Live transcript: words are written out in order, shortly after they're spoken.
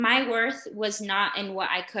My worth was not in what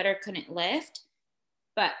I could or couldn't lift,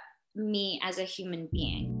 but me as a human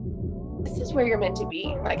being. This is where you're meant to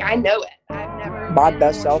be. Like, I know it. I've never. My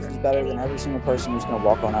best self is better than every single person who's going to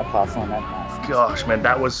walk on that platform at Nationals. Gosh, man,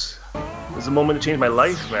 that was a moment to change my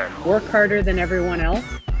life, man. Work harder than everyone else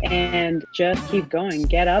and just keep going.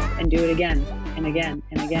 Get up and do it again and again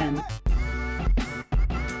and again.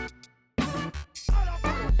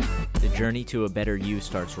 The journey to a better you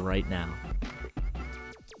starts right now.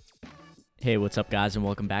 Hey, what's up, guys, and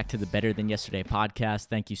welcome back to the Better Than Yesterday podcast.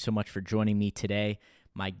 Thank you so much for joining me today.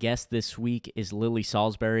 My guest this week is Lily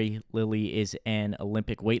Salisbury. Lily is an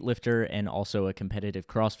Olympic weightlifter and also a competitive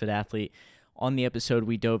CrossFit athlete. On the episode,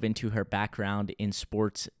 we dove into her background in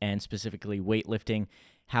sports and specifically weightlifting,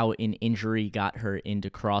 how an injury got her into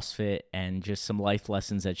CrossFit, and just some life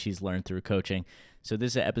lessons that she's learned through coaching. So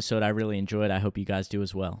this is an episode I really enjoyed. I hope you guys do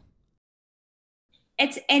as well.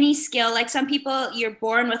 It's any skill. Like some people, you're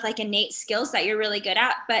born with like innate skills that you're really good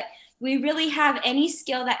at, but we really have any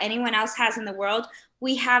skill that anyone else has in the world.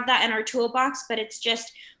 We have that in our toolbox, but it's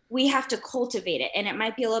just, we have to cultivate it. And it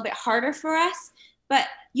might be a little bit harder for us, but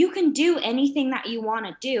you can do anything that you want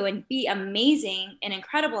to do and be amazing and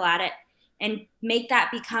incredible at it and make that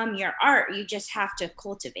become your art. You just have to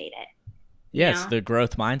cultivate it. Yeah, it's the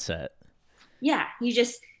growth mindset. Yeah, you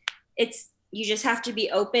just have to be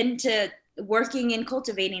open to working and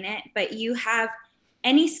cultivating it, but you have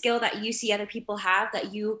any skill that you see other people have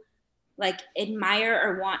that you like admire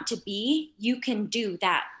or want to be, you can do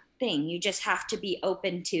that thing. You just have to be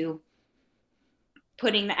open to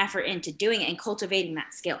putting the effort into doing it and cultivating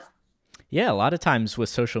that skill. Yeah, a lot of times with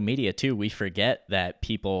social media too, we forget that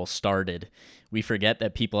people started. We forget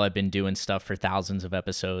that people have been doing stuff for thousands of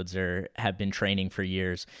episodes or have been training for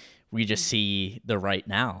years. We just see the right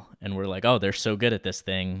now and we're like, oh, they're so good at this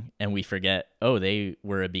thing. And we forget, oh, they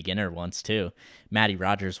were a beginner once too. Maddie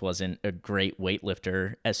Rogers wasn't a great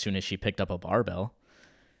weightlifter as soon as she picked up a barbell.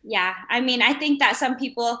 Yeah. I mean, I think that some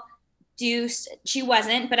people do, she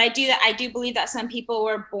wasn't, but I do believe that some people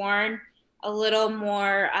were born a little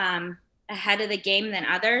more ahead of the game than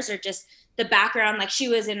others, or just the background. Like she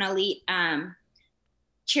was an elite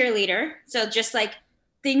cheerleader. So just like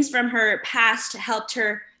things from her past helped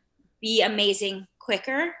her be amazing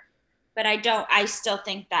quicker. But I still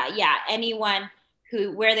think that, yeah, anyone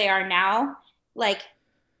where they are now, like,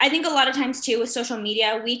 I think a lot of times too with social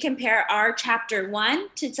media, we compare our chapter 1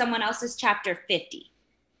 to someone else's chapter 50,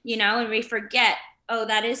 and we forget, oh,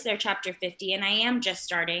 that is their chapter 50 and I am just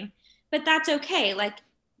starting. But that's okay. Like,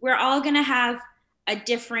 we're all going to have a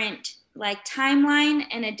different like timeline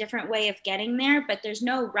and a different way of getting there, but there's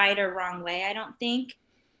no right or wrong way, I don't think.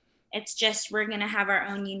 It's just we're going to have our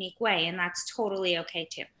own unique way, and that's totally okay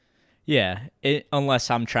too. Yeah, unless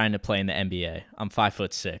I'm trying to play in the NBA. I'm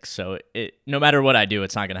 5'6", so no matter what I do,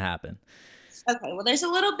 it's not going to happen. Okay, well, there's a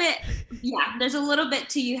little bit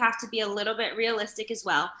too. You have to be a little bit realistic as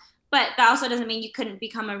well. But that also doesn't mean you couldn't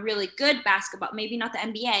become a really good basketball, maybe not the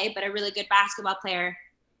NBA, but a really good basketball player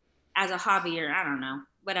as a hobby, or I don't know,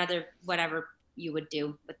 whatever you would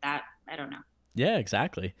do with that. I don't know. Yeah,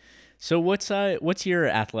 exactly. So what's your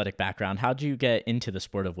athletic background? How'd you get into the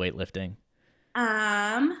sport of weightlifting?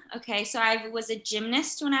 Okay, so I was a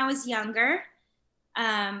gymnast when I was younger.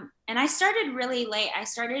 And I started really late. I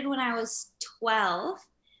started when I was 12.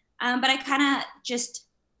 But I kind of just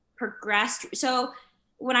progressed. So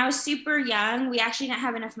when I was super young, we actually didn't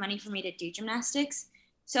have enough money for me to do gymnastics.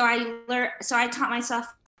 So I taught myself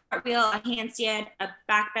a cartwheel, a handstand, a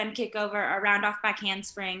back bend kickover, a round off back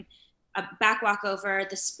handspring, a back walkover,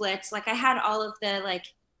 the splits. Like I had all of the like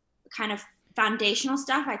kind of foundational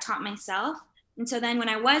stuff I taught myself. And so then when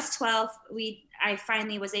I was 12, I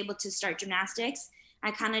finally was able to start gymnastics.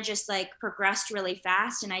 I kind of just like progressed really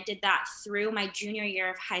fast. And I did that through my junior year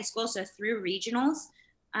of high school. So through regionals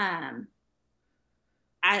at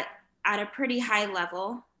a pretty high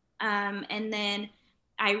level. And then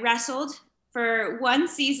I wrestled for one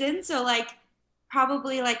season. So like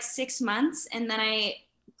probably like 6 months. And then I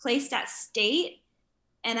placed at state,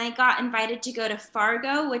 and I got invited to go to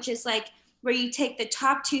Fargo, which is like where you take the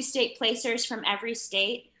top 2 state placers from every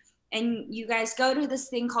state, and you guys go to this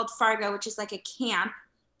thing called Fargo, which is like a camp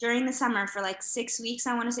during the summer for like 6 weeks.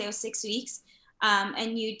 I want to say it was 6 weeks.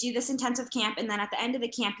 And you do this intensive camp. And then at the end of the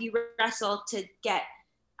camp, you wrestle to get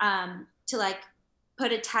to like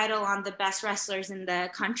put a title on the best wrestlers in the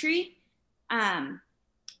country.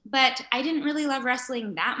 But I didn't really love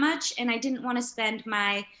wrestling that much. And I didn't want to spend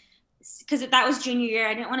because that was junior year,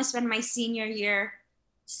 I didn't want to spend my senior year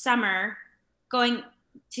summer going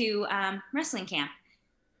to wrestling camp.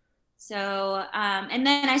 So, and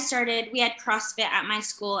then we had CrossFit at my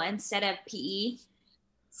school instead of PE.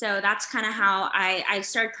 So that's kind of how I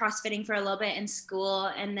started CrossFitting for a little bit in school.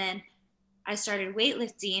 And then I started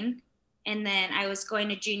weightlifting. And then I was going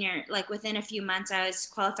to junior, like within a few months, I was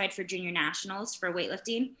qualified for junior nationals for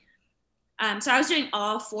weightlifting. So I was doing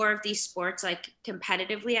all 4 of these sports like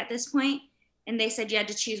competitively at this point, and they said you had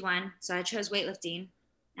to choose one. So I chose weightlifting.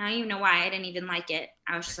 I don't even know why. I didn't even like it.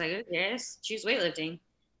 I was just like, oh, yes, choose weightlifting.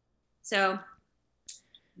 So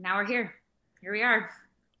now we're here. Here we are.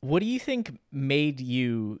 What do you think made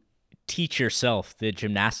you teach yourself the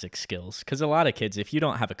gymnastic skills? Because a lot of kids, if you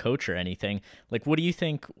don't have a coach or anything, like what do you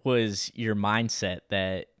think was your mindset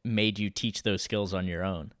that made you teach those skills on your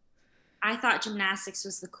own? I thought gymnastics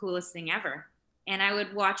was the coolest thing ever. And I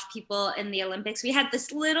would watch people in the Olympics. We had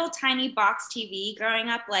this little tiny box TV growing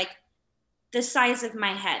up, like the size of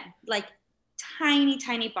my head, like tiny,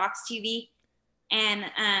 tiny box TV.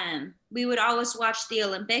 And we would always watch the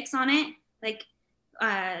Olympics on it, like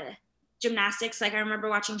gymnastics. Like I remember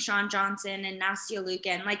watching Shawn Johnson and Nastia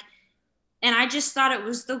Liukin, and I just thought it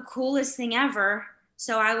was the coolest thing ever.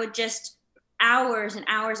 So I would just hours and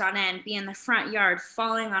hours on end be in the front yard,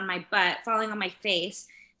 falling on my butt, falling on my face,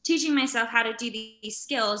 teaching myself how to do these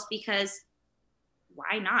skills, because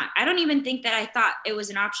why not? I don't even think that I thought it was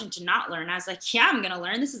an option to not learn. I was like, yeah, I'm going to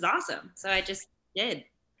learn. This is awesome. So I just did.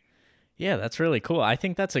 Yeah, that's really cool. I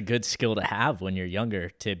think that's a good skill to have when you're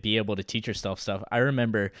younger, to be able to teach yourself stuff. I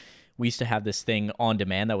remember we used to have this thing on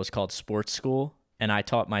demand that was called Sports School, and I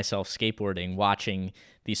taught myself skateboarding watching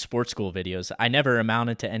these sports school videos. I never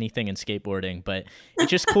amounted to anything in skateboarding, but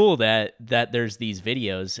it's just cool that there's these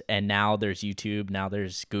videos, and now there's YouTube, now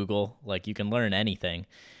there's Google, like you can learn anything.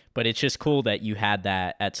 But it's just cool that you had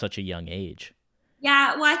that at such a young age.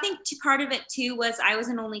 Yeah, well, I think part of it too was I was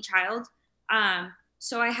an only child.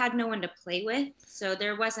 So I had no one to play with. So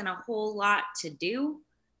there wasn't a whole lot to do.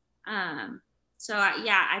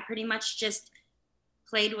 I pretty much just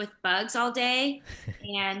played with bugs all day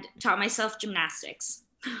and taught myself gymnastics.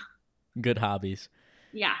 Good hobbies.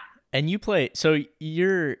 Yeah. And you play, so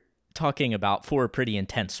you're talking about 4 pretty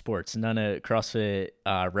intense sports, none of CrossFit,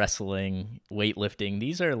 wrestling, weightlifting.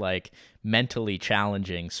 These are like mentally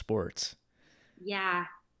challenging sports. Yeah.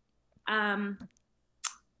 I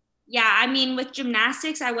mean, with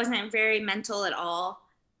gymnastics, I wasn't very mental at all.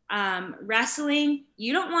 Wrestling,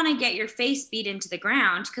 you don't want to get your face beat into the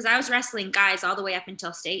ground, because I was wrestling guys all the way up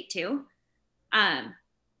until state too.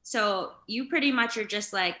 So you pretty much are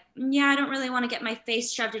just like, yeah, I don't really want to get my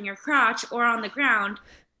face shoved in your crotch or on the ground.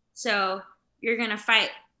 So you're going to fight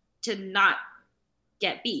to not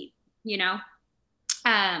get beat, you know?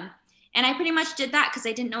 And I pretty much did that because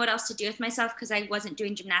I didn't know what else to do with myself, because I wasn't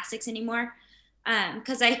doing gymnastics anymore.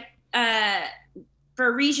 Because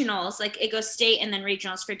for regionals, like it goes state and then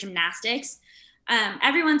regionals for gymnastics.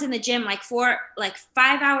 Everyone's in the gym like 5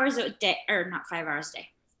 hours a day, or not 5 hours a day,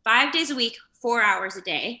 5 days a week, 4 hours a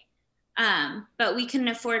day. But we couldn't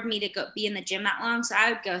afford me to be in the gym that long. So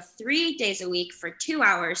I would go 3 days a week for 2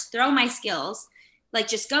 hours, throw my skills, like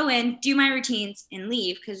just go in, do my routines and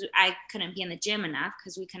leave, because I couldn't be in the gym enough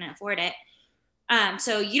because we couldn't afford it.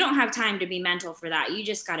 So you don't have time to be mental for that. You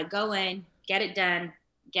just got to go in, get it done,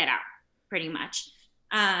 get out, pretty much.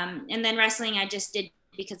 And then wrestling, I just did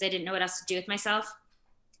because I didn't know what else to do with myself.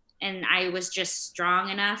 And I was just strong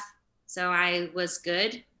enough. So I was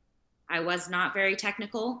good. I was not very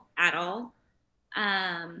technical at all.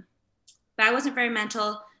 But I wasn't very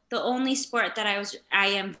mental. The only sport that I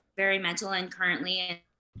am very mental in currently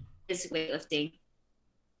is weightlifting.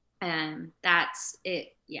 And that's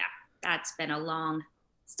it. Yeah, that's been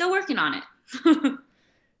still working on it.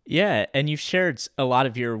 Yeah, and you've shared a lot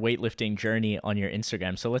of your weightlifting journey on your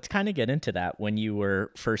Instagram. So let's kind of get into that. When you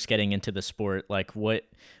were first getting into the sport, like what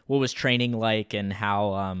was training like, and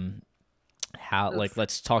how like,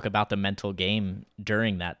 let's talk about the mental game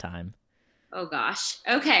during that time. Oh gosh.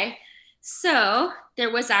 Okay. So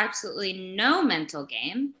there was absolutely no mental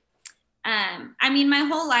game. I mean, my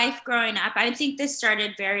whole life growing up, I think this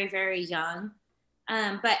started very, very young.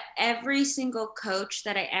 But every single coach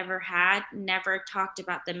that I ever had never talked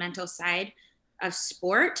about the mental side of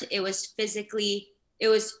sport. It was strictly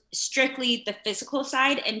the physical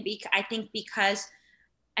side. And I think because,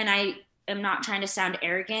 and I am not trying to sound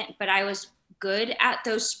arrogant, but I was good at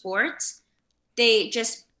those sports, they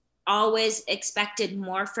just always expected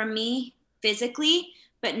more from me physically,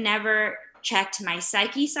 but never checked my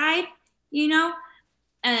psyche side, you know?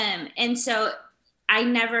 And so I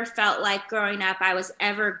never felt like growing up I was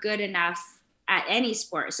ever good enough at any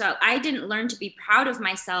sport. So I didn't learn to be proud of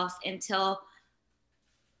myself until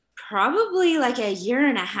probably like a year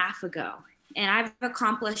and a half ago. And I've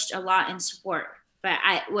accomplished a lot in sport, but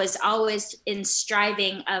I was always in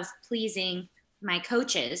striving of pleasing my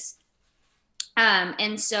coaches.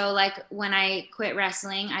 And so like when I quit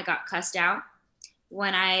wrestling, I got cussed out.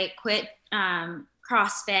 When I quit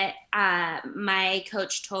CrossFit, my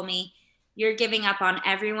coach told me, you're giving up on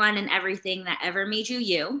everyone and everything that ever made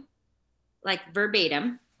you, like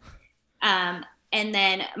verbatim. And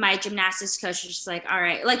then my gymnastics coach was just like, all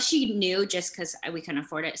right, like she knew just because we couldn't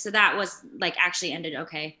afford it. So that was like actually ended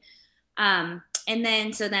okay. And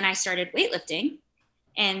then I started weightlifting.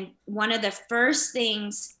 And one of the first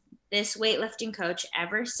things this weightlifting coach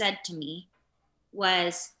ever said to me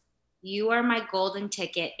was, you are my golden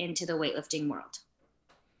ticket into the weightlifting world.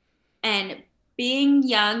 And being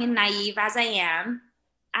young and naive as I am,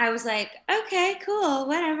 I was like, okay, cool,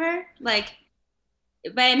 whatever. Like,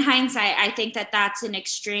 but in hindsight, I think that that's an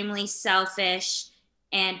extremely selfish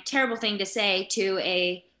and terrible thing to say to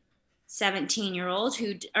a 17-year-old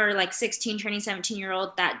or like 16 turning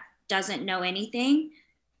 17-year-old that doesn't know anything.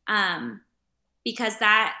 Because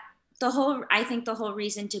I think the whole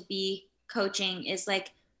reason to be coaching is like,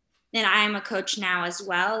 and I'm a coach now as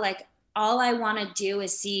well. Like all I want to do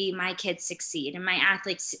is see my kids succeed and my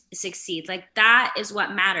athletes succeed. Like that is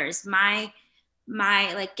what matters. My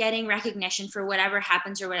like getting recognition for whatever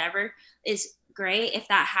happens or whatever is great if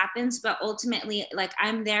that happens, but ultimately like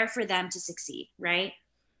I'm there for them to succeed. Right.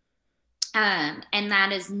 And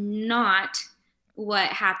that is not what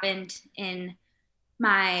happened with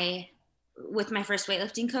my first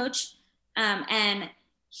weightlifting coach. And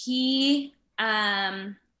he,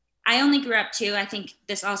 I only grew up too. I think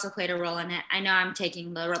this also played a role in it. I know I'm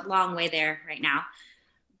taking the long way there right now,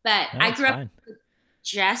 but No, I grew fine. up with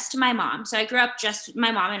just my mom. So I grew up just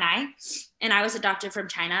my mom and I was adopted from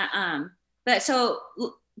China. But so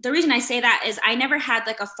the reason I say that is I never had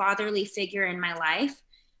like a fatherly figure in my life.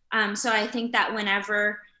 So I think that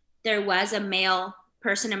whenever there was a male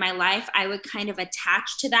person in my life, I would kind of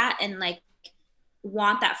attach to that and like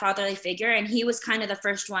want that fatherly figure. And he was kind of the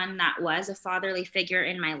first one that was a fatherly figure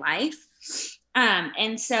in my life.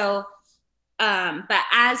 And so, but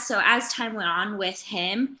as time went on with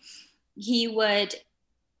him, he would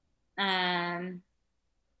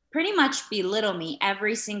pretty much belittle me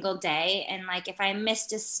every single day. And like, if I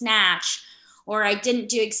missed a snatch or I didn't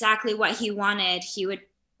do exactly what he wanted, he would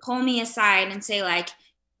pull me aside and say like,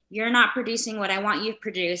 you're not producing what I want you to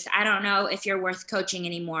produce. I don't know if you're worth coaching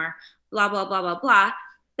anymore, blah, blah, blah, blah, blah.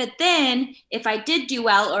 But then if I did do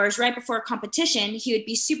well or it was right before a competition, he would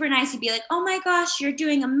be super nice. He'd be like, oh my gosh, you're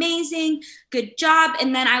doing amazing. Good job.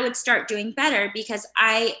 And then I would start doing better because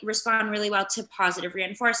I respond really well to positive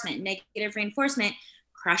reinforcement. Negative reinforcement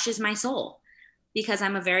crushes my soul because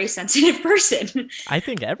I'm a very sensitive person. I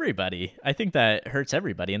think that hurts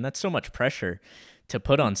everybody. And that's so much pressure to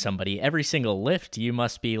put on somebody. Every single lift, you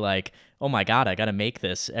must be like, oh my God, I got to make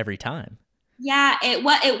this every time. Yeah, it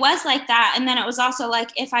was like that. And then it was also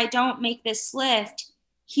like, if I don't make this lift,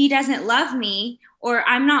 he doesn't love me or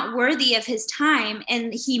I'm not worthy of his time.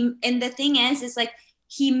 And the thing is like,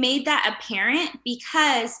 he made that apparent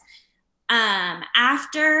because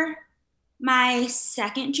after my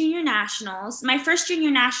second junior nationals, my first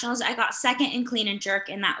junior nationals, I got second in clean and jerk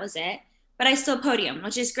and that was it. But I still podiumed,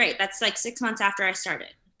 which is great. That's like 6 months after I started.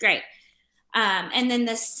 Great. And then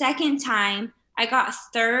the second time I got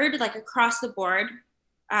third, like across the board,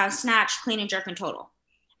 snatch, clean and jerk in total.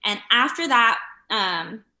 And after that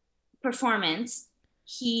performance,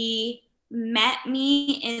 he met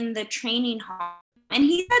me in the training hall and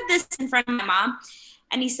he said this in front of my mom.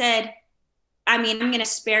 And he said, I mean, I'm going to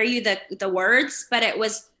spare you the words, but it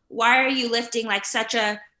was, why are you lifting like such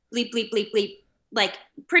a bleep, bleep, bleep, bleep? Like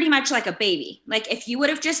pretty much like a baby. Like if you would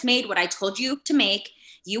have just made what I told you to make,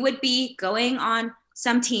 you would be going on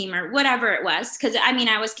some team or whatever it was. Cause I mean,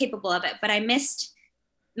 I was capable of it, but I missed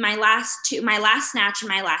my last snatch and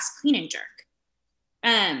my last clean and jerk.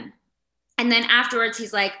 And then afterwards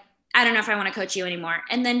he's like, I don't know if I want to coach you anymore.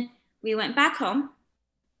 And then we went back home.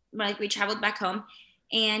 Like we traveled back home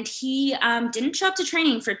and he didn't show up to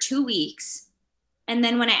training for 2 weeks. And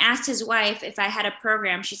then when I asked his wife if I had a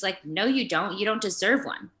program, she's like, no, you don't. You don't deserve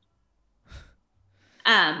one.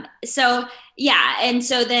 So yeah. And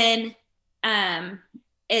so then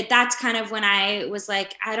that's kind of when I was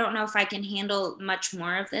like, I don't know if I can handle much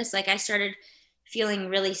more of this. Like I started feeling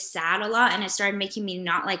really sad a lot and it started making me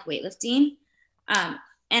not like weightlifting.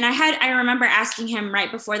 And I remember asking him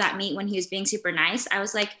right before that meet when he was being super nice, I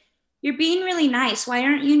was like, you're being really nice. Why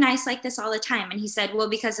aren't you nice like this all the time? And he said, well,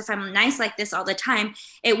 because if I'm nice like this all the time,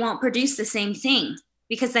 it won't produce the same thing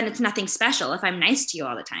because then it's nothing special if I'm nice to you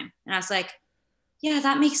all the time. And I was like, yeah,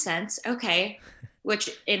 that makes sense. Okay. Which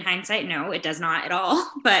in hindsight, no, it does not at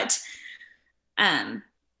all. But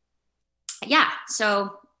yeah,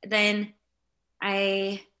 so then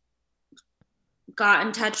I got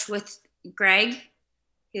in touch with Greg,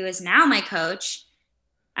 who is now my coach.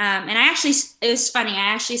 And it was funny.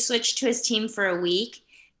 I actually switched to his team for a week,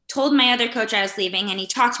 told my other coach I was leaving, and he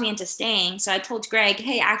talked me into staying. So I told Greg,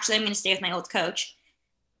 hey, actually, I'm going to stay with my old coach.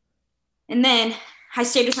 And then I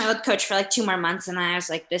stayed with my old coach for like 2 more months. And I was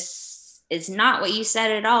like, this is not what you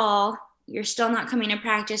said at all. You're still not coming to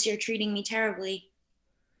practice. You're treating me terribly.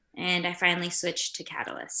 And I finally switched to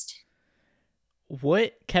Catalyst.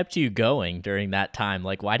 What kept you going during that time?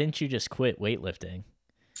 Like, why didn't you just quit weightlifting?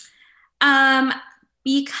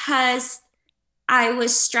 Because I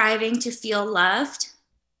was striving to feel loved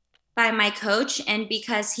by my coach, and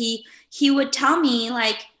because he would tell me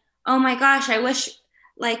like, oh my gosh, I wish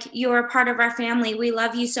like you were a part of our family. We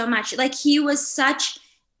love you so much. Like he was such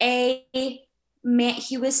a man.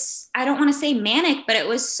 He was, I don't want to say manic, but it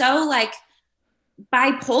was so like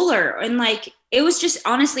bipolar, and like it was just,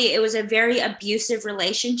 honestly, it was a very abusive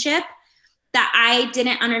relationship that I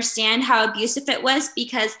didn't understand how abusive it was,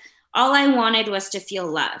 because all I wanted was to feel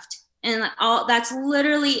loved. And that's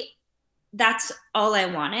all I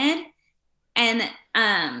wanted. And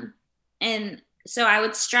so I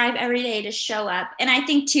would strive every day to show up. And I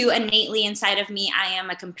think too, innately inside of me, I am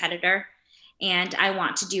a competitor, and I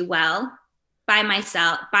want to do well by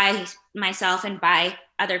myself and by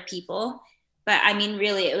other people. But I mean,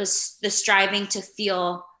 really, it was the striving to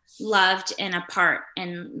feel loved and a part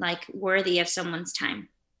and like worthy of someone's time.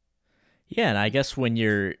 Yeah, and I guess when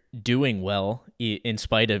you're doing well, in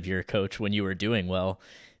spite of your coach, when you were doing well,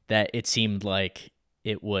 that it seemed like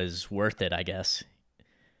it was worth it, I guess.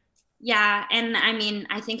 Yeah, and I mean,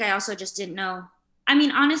 I think I also just didn't know. I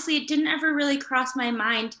mean, honestly, it didn't ever really cross my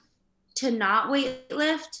mind to not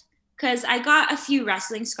weightlift, because I got a few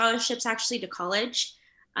wrestling scholarships actually to college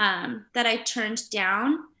that I turned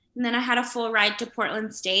down. And then I had a full ride to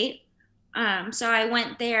Portland State. So I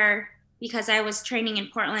went there because I was training in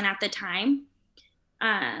Portland at the time.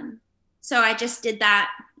 So I just did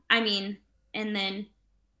that. I mean, and then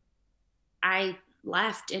I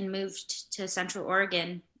left and moved to Central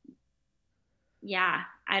Oregon. Yeah,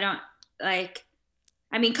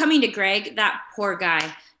 coming to Greg, that poor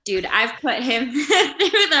guy, dude, I've put him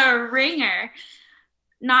through the ringer.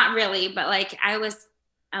 Not really, but like I was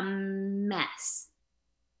a mess.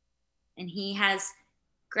 And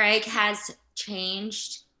Greg has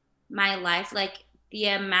changed my life. Like the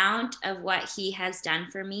amount of what he has done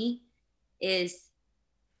for me is,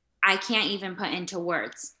 I can't even put into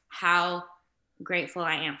words how grateful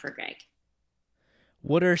I am for Greg.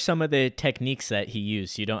 What are some of the techniques that he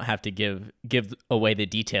used? You don't have to give away the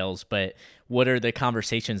details, but what are the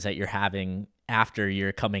conversations that you're having after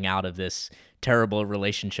you're coming out of this terrible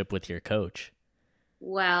relationship with your coach?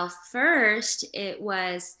 Well, first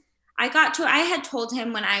I had told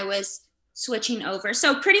him when I was switching over.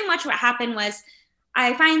 So pretty much what happened was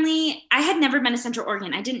I had never been to Central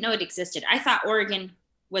Oregon. I didn't know it existed. I thought Oregon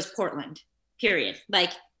was Portland, period.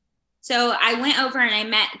 Like, so I went over and I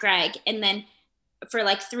met Greg, and then for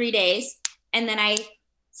like 3 days, and then I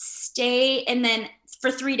stayed, and then for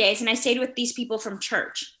 3 days, and I stayed with these people from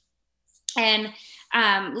church. And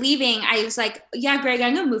leaving, I was like, yeah, Greg,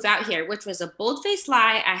 I'm gonna move out here, which was a bold-faced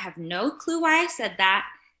lie. I have no clue why I said that.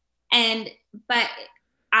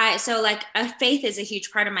 So like faith is a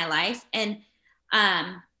huge part of my life. And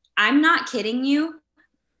I'm not kidding you.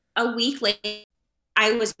 A week later,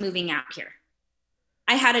 I was moving out here.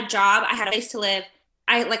 I had a job, I had a place to live.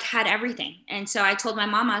 I like had everything. And so I told my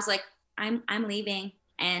mom, I was like, I'm leaving,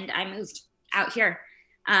 and I moved out here.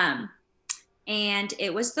 And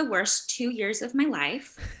it was the worst 2 years of my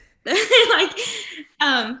life.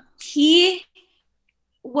 He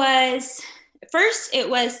was, first it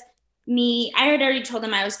was me. I had already told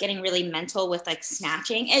him I was getting really mental with like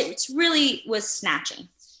snatching. It really was snatching.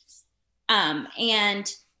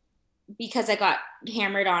 And because I got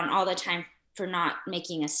hammered on all the time for not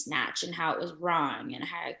making a snatch and how it was wrong and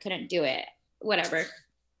how I couldn't do it, whatever.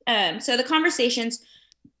 So the conversations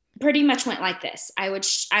pretty much went like this. I would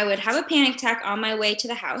have a panic attack on my way to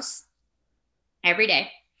the house every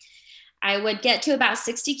day. I would get to about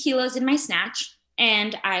 60 kilos in my snatch,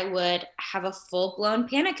 and I would have a full-blown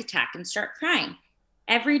panic attack and start crying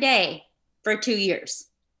every day for 2 years.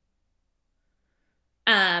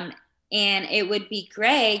 And it would be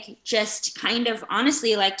Greg just kind of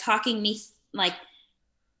honestly like talking me, like,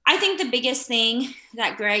 I think the biggest thing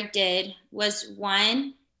that Greg did was,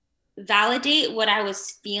 one, validate what I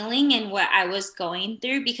was feeling and what I was going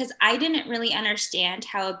through, because I didn't really understand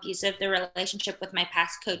how abusive the relationship with my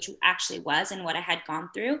past coach actually was and what I had gone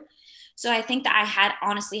through. So I think that I had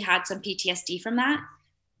honestly had some PTSD from that.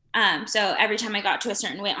 So every time I got to a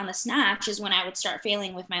certain weight on the snatch is when I would start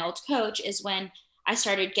failing with my old coach, is when I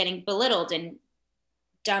started getting belittled and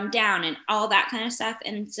dumbed down and all that kind of stuff.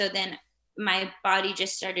 And so then my body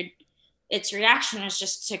just started, its reaction was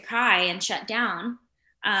just to cry and shut down.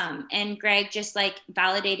 And Greg just like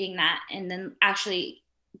validating that and then actually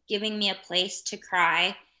giving me a place to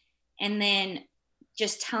cry. And then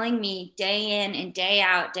just telling me day in and day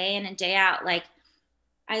out, like,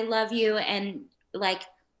 I love you. And like,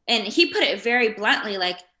 and he put it very bluntly,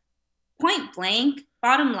 like point blank,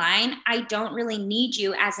 bottom line, I don't really need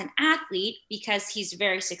you as an athlete, because he's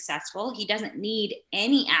very successful. He doesn't need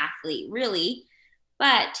any athlete really,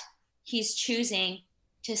 but he's choosing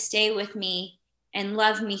to stay with me and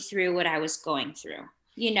love me through what I was going through,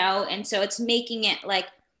 you know? And so it's making it like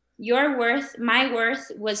your worth, my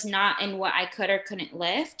worth was not in what I could or couldn't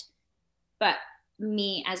lift, but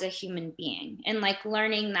me as a human being. And like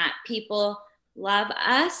learning that people love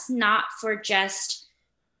us not for just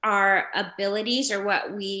our abilities or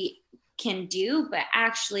what we can do, but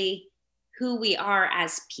actually who we are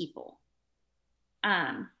as people.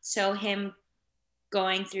 So him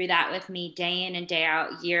going through that with me day in and day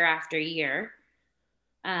out, year after year,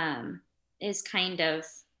 is kind of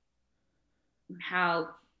how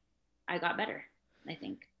I got better, I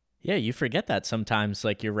think. Yeah, you forget that sometimes.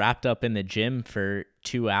 Like you're wrapped up in the gym for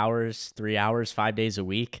 2 hours, 3 hours, 5 days a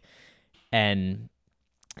week. And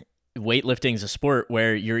weightlifting is a sport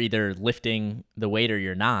where you're either lifting the weight or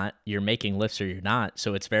you're not. You're making lifts or you're not.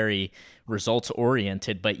 So it's very results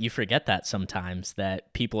oriented, but you forget that sometimes,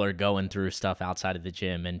 that people are going through stuff outside of the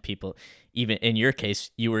gym, and people, even in your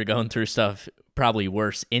case, you were going through stuff probably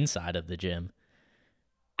worse inside of the gym.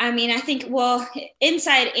 I mean, I think, well,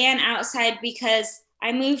 inside and outside, because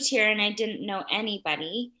I moved here and I didn't know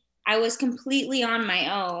anybody. I was completely on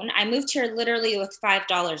my own. I moved here literally with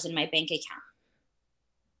 $5 in my bank account.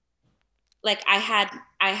 Like I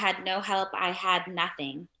had no help. I had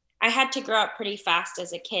nothing. I had to grow up pretty fast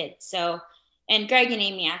as a kid. So, and Greg and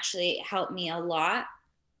Amy actually helped me a lot.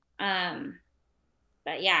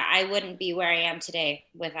 But yeah, I wouldn't be where I am today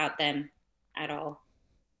without them at all.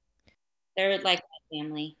 They're like my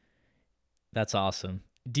family. That's awesome.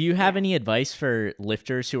 Do you have any advice for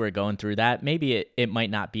lifters who are going through that? Maybe it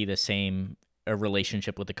might not be the same a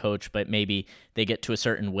relationship with the coach, but maybe they get to a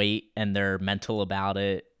certain weight and they're mental about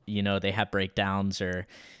it. You know, they have breakdowns or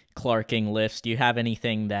clarking lifts. Do you have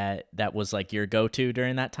anything that was like your go-to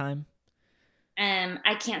during that time?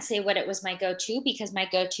 I can't say what it was my go-to, because my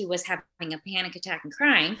go-to was having a panic attack and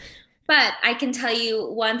crying. But I can tell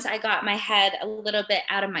you, once I got my head a little bit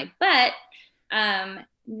out of my butt,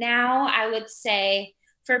 now I would say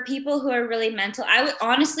for people who are really mental, I would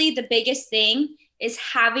honestly, the biggest thing is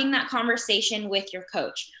having that conversation with your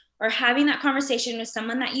coach, or having that conversation with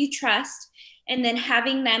someone that you trust, and then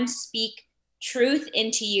having them speak truth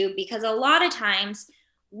into you. Because a lot of times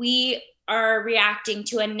we are reacting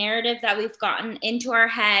to a narrative that we've gotten into our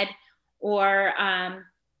head, or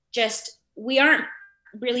just we aren't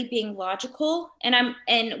really being logical. And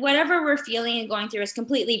whatever we're feeling and going through is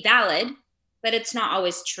completely valid, but it's not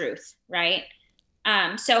always truth, right?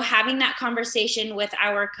 So having that conversation with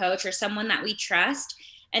our coach or someone that we trust,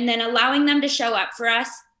 and then allowing them to show up for us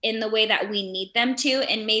in the way that we need them to.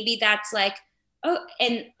 And maybe that's like, oh,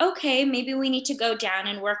 and okay, maybe we need to go down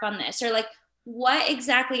and work on this, or like, what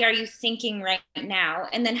exactly are you thinking right now?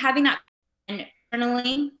 And then having that and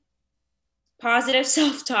journaling, positive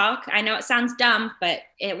self-talk. I know it sounds dumb, but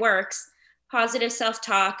it works. Positive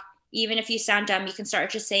self-talk. Even if you sound dumb, you can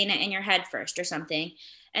start just saying it in your head first or something.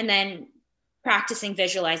 And then practicing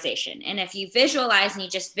visualization. And if you visualize and you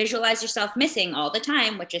just visualize yourself missing all the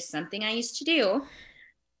time, which is something I used to do,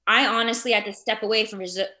 I honestly had to step away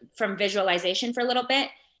from visualization for a little bit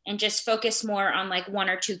and just focus more on like 1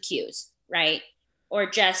 or 2 cues, right? Or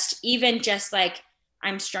just like,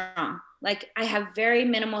 I'm strong. Like I have very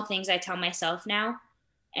minimal things I tell myself now.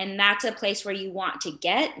 And that's a place where you want to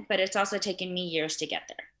get, but it's also taken me years to get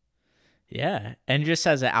there. Yeah. And just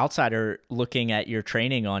as an outsider looking at your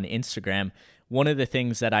training on Instagram, one of the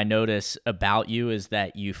things that I notice about you is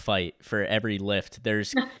that you fight for every lift.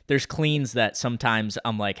 There's cleans that sometimes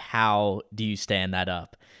I'm like, how do you stand that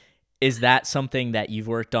up? Is that something that you've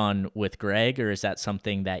worked on with Greg, or is that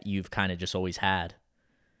something that you've kind of just always had?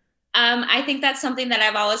 I think that's something that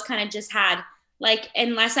I've always kind of just had. Like,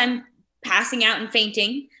 unless I'm passing out and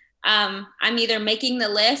fainting, I'm either making the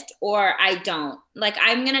lift or I don't. Like,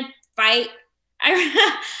 I'm going to fight.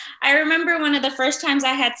 I remember one of the first times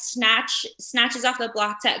I had snatches off the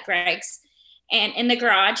blocks at Greg's and in the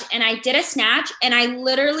garage, and I did a snatch, and I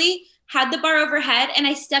literally had the bar overhead and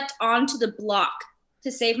I stepped onto the block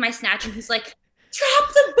to save my snatch. And he's like, drop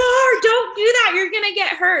the bar, don't do that, you're gonna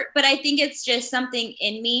get hurt. But I think it's just something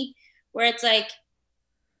in me where it's like,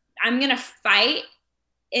 I'm gonna fight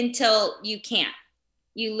until you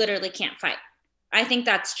literally can't fight. I think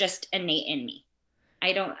that's just innate in me.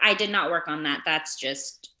 I did not work on that. That's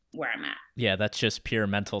just where I'm at. Yeah, that's just pure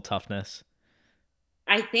mental toughness.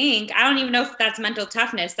 I don't even know if that's mental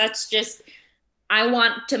toughness. That's just, I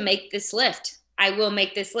want to make this lift. I will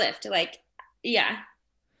make this lift. Like, yeah.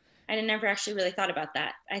 I never actually really thought about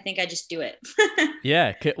that. I think I just do it.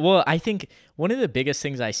 Yeah. Well, I think one of the biggest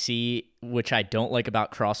things I see, which I don't like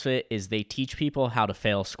about CrossFit, is they teach people how to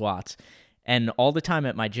fail squats. And all the time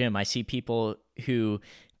at my gym, I see people who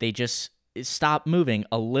they just stop moving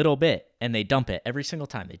a little bit and they dump it every single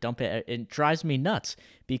time. They dump it. It drives me nuts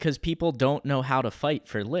because people don't know how to fight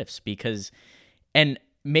for lifts and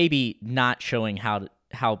maybe not showing how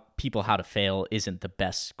to fail isn't the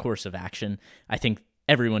best course of action. I think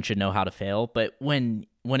everyone should know how to fail, but when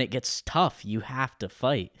it gets tough, you have to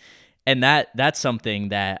fight. And that's something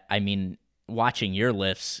that, I mean, watching your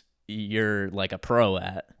lifts, you're like a pro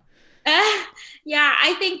at. Yeah,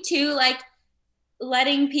 I think too, like,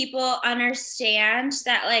 letting people understand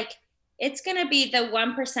that, like, it's going to be the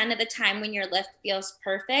 1% of the time when your lift feels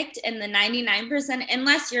perfect, and the 99%,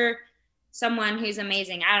 unless you're someone who's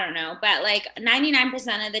amazing, I don't know, but like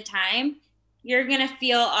 99% of the time, you're going to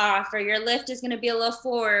feel off, or your lift is going to be a little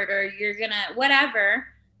forward, or you're going to whatever.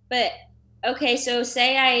 But okay, so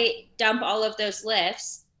say I dump all of those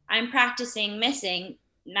lifts, I'm practicing missing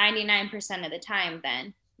 99% of the time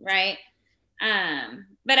then, right?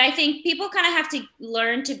 But I think people kind of have to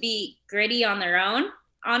learn to be gritty on their own.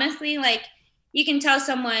 Honestly, like, you can tell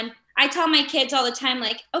someone, I tell my kids all the time,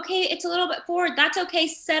 like, okay, it's a little bit forward. That's okay.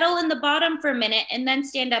 Settle in the bottom for a minute and then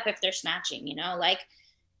stand up if they're snatching, you know, like,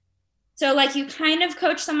 so like you kind of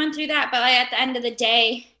coach someone through that, but like at the end of the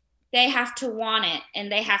day, they have to want it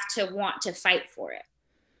and they have to want to fight for it.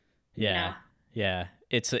 Yeah. You know? Yeah.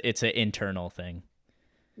 It's an internal thing.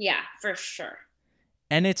 Yeah, for sure.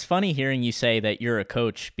 And it's funny hearing you say that you're a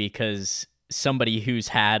coach, because somebody who's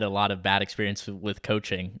had a lot of bad experience with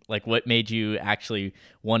coaching, like, what made you actually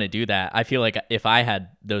want to do that? I feel like if I had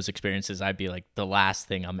those experiences, I'd be like, the last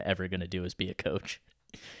thing I'm ever going to do is be a coach.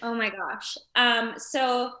 Oh my gosh.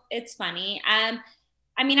 So it's funny.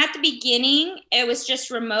 I mean, at the beginning, it was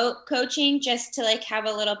just remote coaching just to like have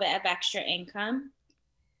a little bit of extra income.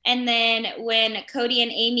 And then when Cody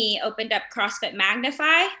and Amy opened up CrossFit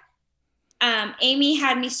Magnify, Amy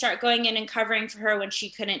had me start going in and covering for her when she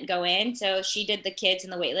couldn't go in. So she did the kids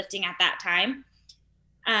and the weightlifting at that time.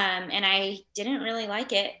 And I didn't really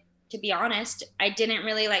like it, to be honest. I didn't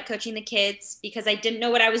really like coaching the kids because I didn't know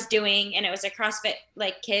what I was doing. And it was a CrossFit,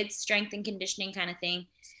 like, kids strength and conditioning kind of thing.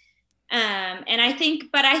 And I think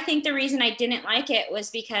the reason I didn't like it was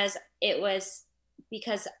because it was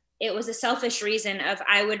a selfish reason of,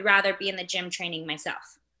 I would rather be in the gym training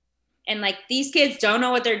myself. And like, these kids don't know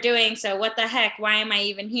what they're doing, so what the heck, why am I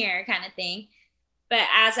even here, kind of thing. But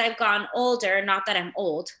as I've gotten older, not that I'm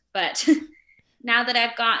old, but now that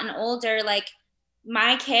I've gotten older, like,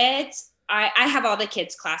 my kids, I have all the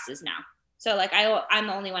kids classes now. So like, I'm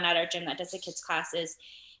the only one at our gym that does the kids classes.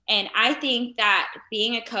 And I think that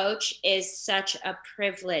being a coach is such a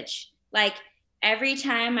privilege. Like, every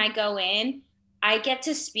time I go in, I get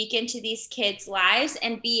to speak into these kids' lives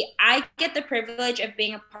and I get the privilege of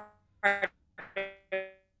being a part of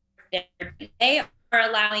their journey. They are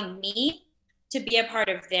allowing me to be a part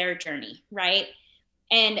of their journey, right?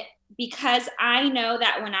 And because I know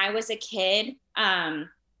that when I was a kid, all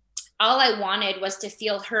I wanted was to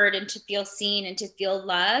feel heard and to feel seen and to feel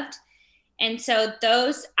loved. And so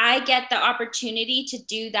I get the opportunity to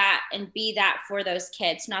do that and be that for those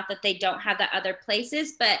kids. Not that they don't have that other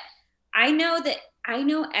places, but I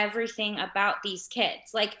know everything about these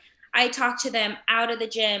kids. Like, I talk to them out of the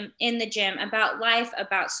gym, in the gym, about life,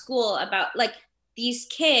 about school, about, like, these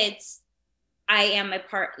kids. I am a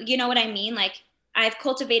part, you know what I mean? Like, I've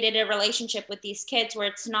cultivated a relationship with these kids where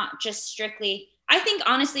it's not just strictly, I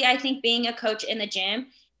think being a coach in the gym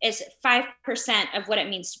is 5% of what it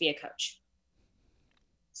means to be a coach.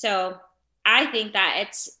 So I think that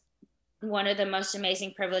it's one of the most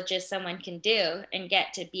amazing privileges someone can do and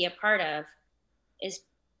get to be a part of, is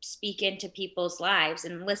speak into people's lives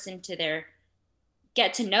and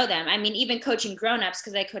get to know them. I mean, even coaching grownups,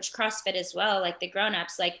 because I coach CrossFit as well, like the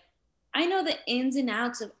grownups, like, I know the ins and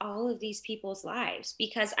outs of all of these people's lives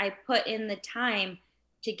because I put in the time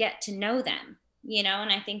to get to know them, you know?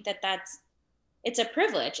 And I think that it's a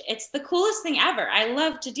privilege. It's the coolest thing ever. I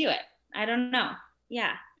love to do it. I don't know.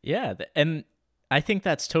 Yeah. Yeah. And I think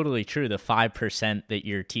that's totally true. The 5% that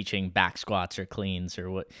you're teaching back squats or cleans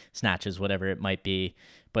or what snatches, whatever it might be.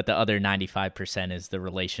 But the other 95% is the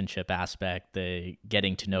relationship aspect, the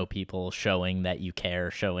getting to know people, showing that you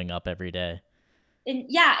care, showing up every day. And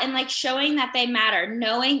yeah, and like showing that they matter,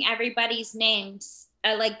 knowing everybody's names,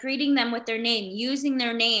 like greeting them with their name, using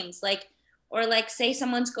their names, like, or like say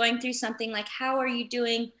someone's going through something, like, how are you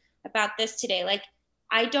doing about this today? Like,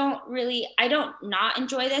 I don't not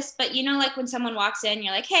enjoy this, but you know, like when someone walks in,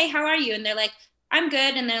 you're like, hey, how are you? And they're like, I'm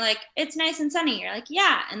good. And they're like, it's nice and sunny. You're like,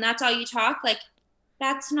 yeah. And that's all you talk. Like,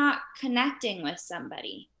 that's not connecting with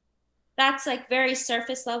somebody. That's like very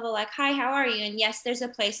surface level, like, hi, how are you? And yes, there's a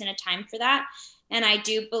place and a time for that. And I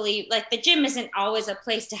do believe like the gym isn't always a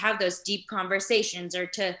place to have those deep conversations or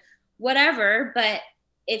to whatever. But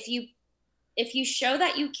if you show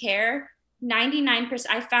that you care, 99%,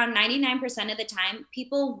 I found 99% of the time,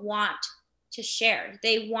 people want to share.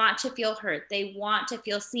 They want to feel heard. They want to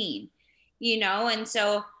feel seen, you know? And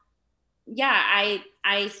so, yeah,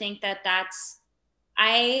 I think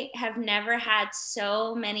I have never had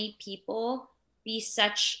so many people be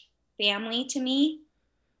such family to me,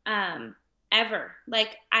 ever.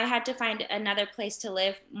 Like I had to find another place to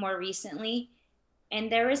live more recently.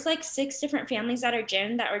 And there was like 6 different families at our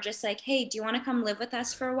gym that were just like, hey, do you want to come live with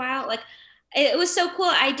us for a while? Like, it was so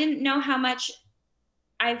cool. I didn't know how much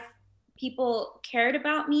people cared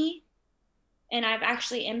about me and I've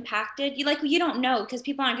actually impacted you. Like, you don't know, because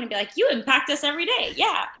people aren't going to be like, you impact us every day.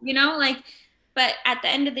 Yeah. You know, like, but at the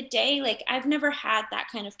end of the day, like I've never had that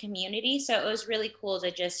kind of community. So it was really cool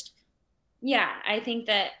to just, yeah, I think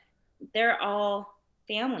that they're all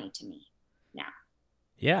family to me now.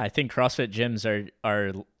 Yeah, I think CrossFit gyms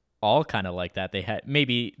are all kind of like that. They had,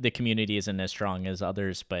 maybe the community isn't as strong as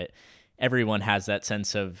others, but everyone has that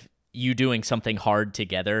sense of you doing something hard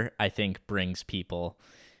together, I think brings people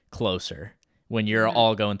closer. When you're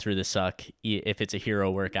all going through the suck, if it's a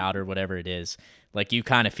hero workout or whatever it is, like you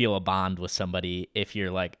kind of feel a bond with somebody if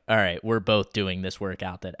you're like, all right, we're both doing this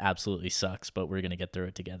workout that absolutely sucks, but we're going to get through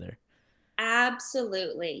it together.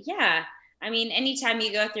 Absolutely. Yeah. I mean, anytime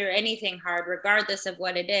you go through anything hard, regardless of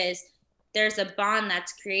what it is, there's a bond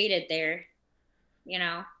that's created there, you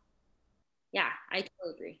know? Yeah, I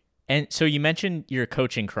totally agree. And so you mentioned you're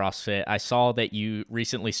coaching CrossFit. I saw that you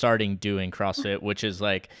recently starting doing CrossFit, which is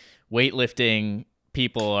like weightlifting.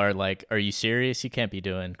 People are like, are you serious? You can't be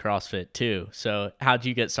doing CrossFit too. So how'd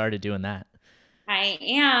you get started doing that?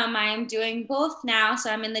 I'm doing both now. So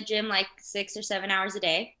I'm in the gym like 6 or 7 hours a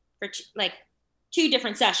day for like 2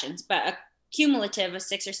 different sessions, but a cumulative of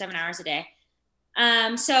 6 or 7 hours a day.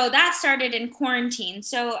 So that started in quarantine.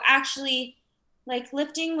 So actually like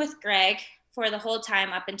lifting with Greg for the whole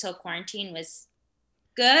time up until quarantine was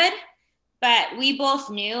good, but we both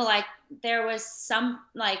knew like there was some,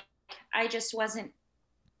 like,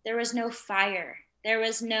 there was no fire.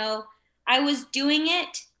 I was doing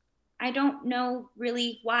it. I don't know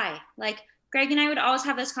really why. Like Greg and I would always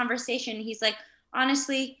have this conversation. He's like,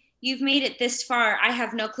 honestly, you've made it this far. I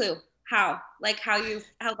have no clue how you've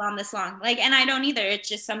held on this long. Like, and I don't either. It's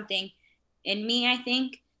just something in me, I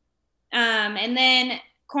think. And then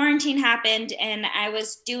quarantine happened and I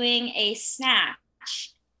was doing a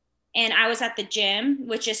snatch and I was at the gym,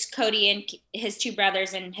 which is Cody and his 2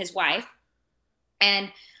 brothers and his wife. And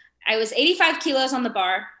I was 85 kilos on the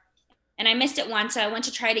bar and I missed it once. So I went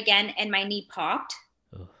to try it again and my knee popped.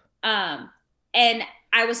 And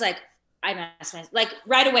I was like, I messed myself, like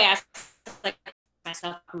right away. I was like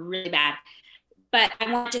myself really bad, but I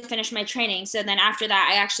wanted to finish my training. So then after that,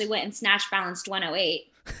 I actually went and snatch balanced 108.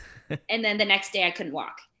 And then the next day I couldn't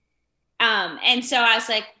walk. And so I was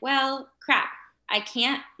like, well, crap, I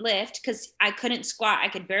can't lift because I couldn't squat. I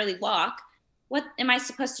could barely walk. What am I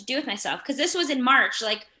supposed to do with myself? Because this was in March,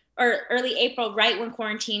 like, or early April, right when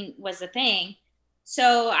quarantine was a thing.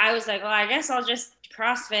 So I was like, well, I guess I'll just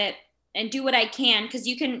CrossFit and do what I can. Cause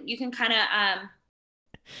you can kind of,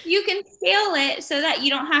 you can scale it so that you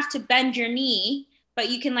don't have to bend your knee, but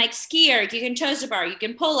you can like ski erg, you can toes to bar, you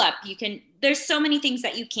can pull up, there's so many things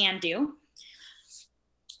that you can do.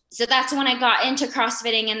 So that's when I got into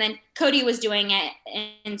CrossFitting, and then Cody was doing it.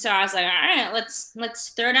 And so I was like, all right, let's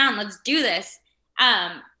throw down, let's do this.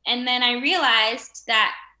 And then I realized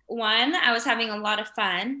that 1, I was having a lot of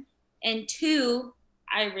fun, and 2,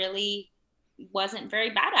 I really wasn't very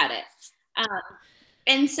bad at it.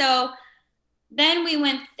 And so then we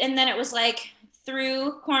went, and then it was like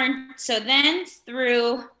through quarantine. So then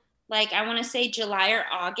through like, I want to say July or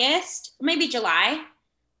August, maybe July,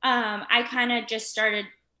 I kind of just started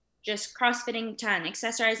just CrossFitting a ton,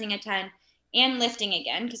 accessorizing a ton, and lifting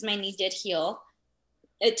again because my knee did heal.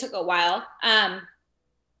 It took a while.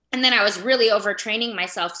 And then I was really overtraining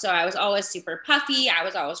myself. So I was always super puffy. I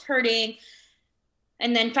was always hurting.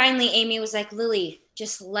 And then finally Amy was like, Lily,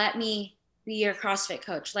 just let me be your CrossFit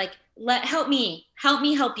coach. Like, help me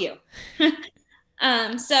help you.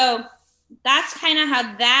 So that's kind of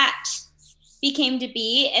how that became to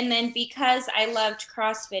be. And then because I loved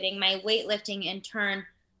CrossFitting, my weightlifting in turn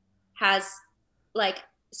has like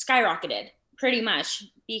skyrocketed pretty much,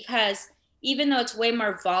 because even though it's way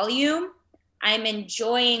more volume, I'm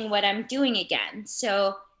enjoying what I'm doing again.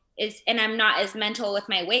 And I'm not as mental with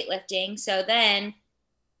my weightlifting. So then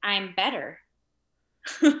I'm better.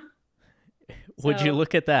 Would you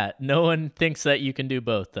look at that? No one thinks that you can do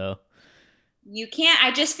both, though. You can't.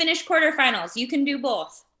 I just finished quarterfinals. You can do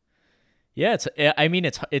both. Yeah,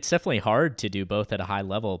 it's definitely hard to do both at a high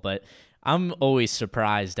level, but I'm always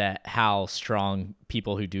surprised at how strong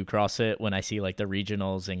people who do CrossFit, when I see like the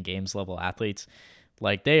regionals and games level athletes,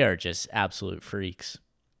 like they are just absolute freaks.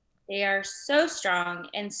 They are so strong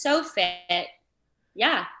and so fit.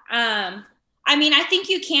 Yeah. I mean, I think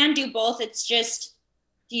you can do both. It's just,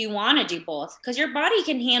 do you want to do both? Because your body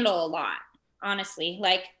can handle a lot, honestly.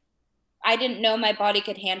 Like, I didn't know my body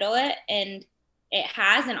could handle it, and it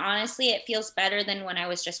has. And honestly, it feels better than when I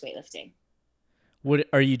was just weightlifting.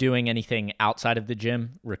 Are you doing anything outside of the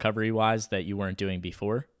gym, recovery-wise, that you weren't doing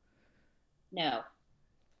before? No.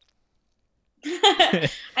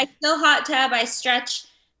 I still hot tub. I stretch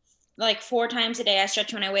like 4 times a day. I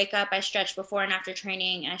stretch when I wake up. I stretch before and after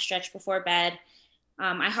training. I stretch before bed.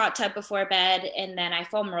 I hot tub before bed, and then I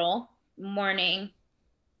foam roll morning,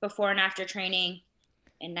 before and after training,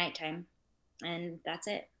 and nighttime. And that's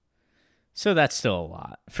it. So that's still a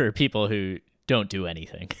lot for people who don't do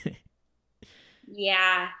anything.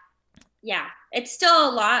 Yeah. It's still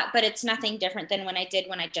a lot, but it's nothing different than when I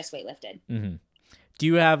just weightlifted. Mm-hmm. Do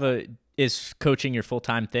you is coaching your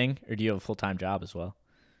full-time thing, or do you have a full-time job as well?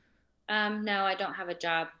 No, I don't have a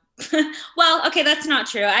job. Well, okay, that's not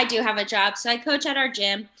true. I do have a job. So I coach at our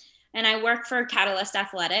gym, and I work for Catalyst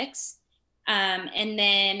Athletics. And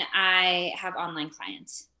then I have online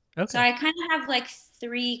clients. Okay. So I kind of have like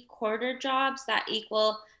 3/4 jobs that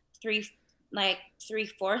equal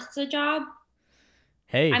 3/4 a job.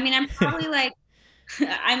 Hey, I mean, I'm probably like,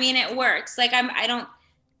 I mean, it works. Like I don't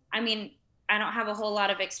have a whole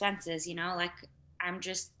lot of expenses, like I'm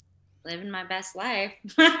just living my best life.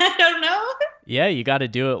 I don't know. Yeah, you got to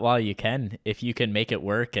do it while you can. If you can make it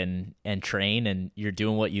work and train, and you're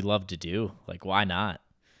doing what you love to do, like, why not?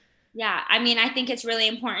 Yeah. I mean, I think it's really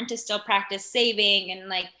important to still practice saving and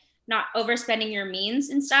like not overspending your means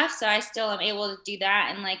and stuff. So I still am able to do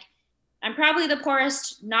that. And like, I'm probably the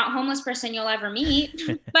poorest, not homeless person you'll ever meet,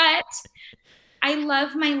 but I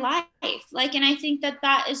love my life. Like, and I think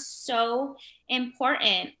that is so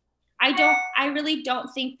important. I really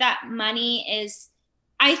don't think that money is,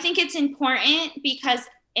 I think it's important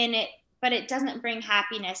but it doesn't bring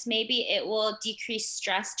happiness. Maybe it will decrease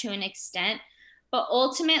stress to an extent, but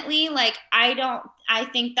ultimately, like, I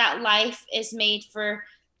think that life is made for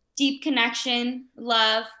deep connection,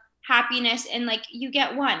 love, happiness, and like you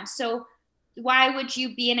get one. So why would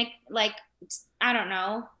you be I don't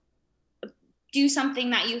know, do something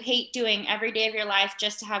that you hate doing every day of your life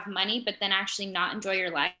just to have money, but then actually not enjoy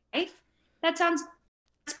your life? That sounds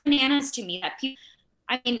bananas to me.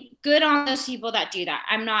 Good on those people that do that.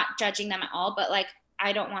 I'm not judging them at all, but like,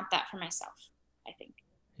 I don't want that for myself, I think.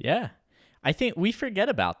 Yeah. I think we forget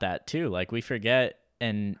about that too. Like, we forget,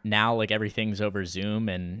 and now like everything's over Zoom,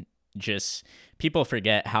 and just people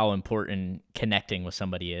forget how important connecting with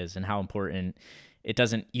somebody is, and how important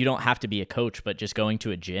you don't have to be a coach, but just going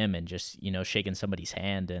to a gym and just, shaking somebody's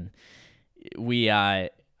hand. And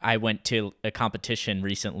I went to a competition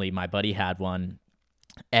recently. My buddy had one,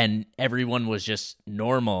 and everyone was just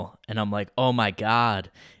normal. And I'm like, oh my God.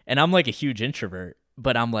 And I'm like a huge introvert,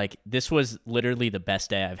 but I'm like, this was literally the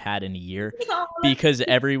best day I've had in a year, because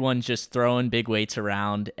everyone's just throwing big weights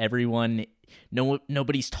around.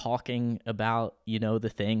 Nobody's talking about,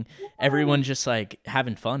 the thing. Everyone's just like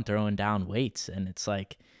having fun throwing down weights. And it's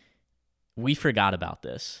like, we forgot about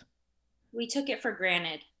this. We took it for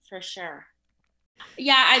granted, for sure.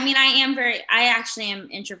 Yeah. I mean, I actually am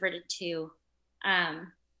introverted too.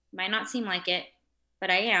 Might not seem like it, but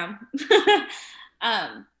I am.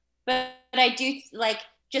 But I do like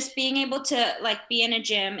just being able to like be in a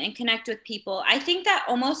gym and connect with people. I think that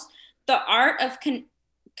almost the art of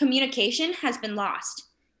communication has been lost,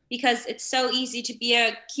 because it's so easy to be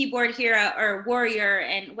a keyboard hero or warrior,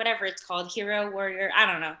 and whatever it's called, hero, warrior, I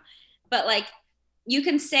don't know. But like, you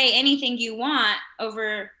can say anything you want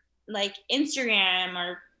over like Instagram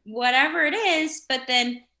or whatever it is, but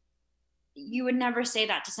then you would never say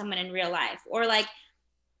that to someone in real life. Or like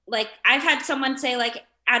like I've had someone say like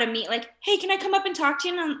at a meet, like, hey, can I come up and talk to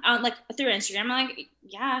you on like through Instagram? I'm like,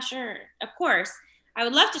 yeah, sure. Of course. I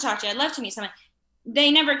would love to talk to you. I'd love to meet someone.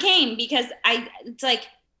 They never came because it's like,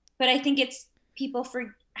 but I think it's people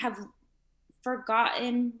have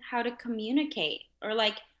forgotten how to communicate, or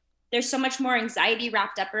like there's so much more anxiety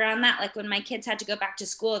wrapped up around that. Like when my kids had to go back to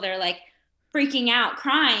school, they're like freaking out,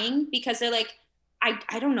 crying because they're like,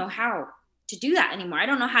 I don't know how to do that anymore. I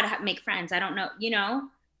don't know how to make friends. I don't know,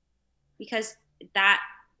 because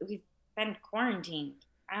we've been quarantined.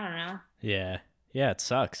 I don't know. Yeah. Yeah, it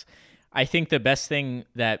sucks. I think the best thing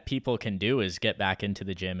that people can do is get back into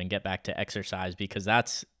the gym and get back to exercise, because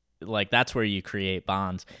that's where you create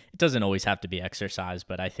bonds. It doesn't always have to be exercise,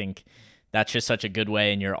 but I think that's just such a good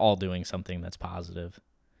way, and you're all doing something that's positive.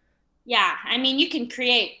 Yeah. I mean, you can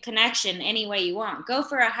create connection any way you want. Go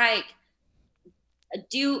for a hike.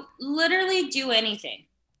 Literally do anything.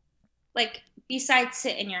 Like besides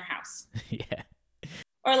sit in your house. Yeah.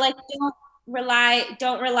 Or like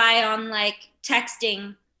don't rely on like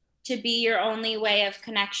texting to be your only way of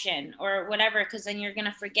connection or whatever, because then you're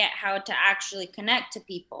gonna forget how to actually connect to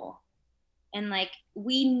people. And like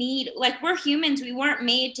we're humans. We weren't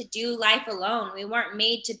made to do life alone. We weren't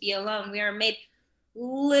made to be alone. We were made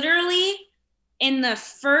literally in the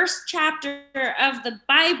first chapter of the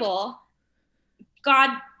Bible.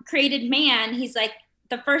 God created man. He's like,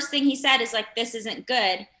 the first thing he said is like, this isn't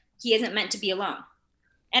good. He isn't meant to be alone.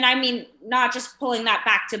 And I mean, not just pulling that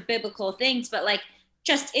back to biblical things, but like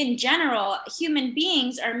just in general, human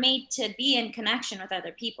beings are made to be in connection with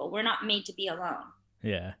other people. We're not made to be alone.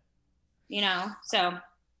 Yeah. So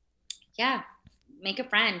yeah, make a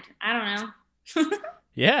friend. I don't know.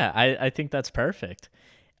 Yeah, I think that's perfect.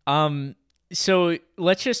 So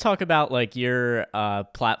let's just talk about like your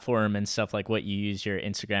platform and stuff, like what you use your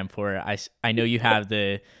Instagram for. I know you have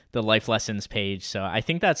the life lessons page, so I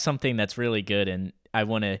think that's something that's really good, and I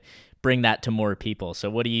want to bring that to more people. So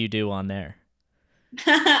what do you do on there?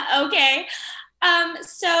 Okay.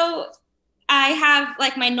 So I have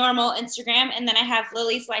like my normal Instagram, and then I have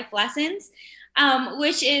Lily's Life Lessons,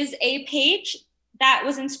 which is a page that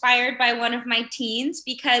was inspired by one of my teens,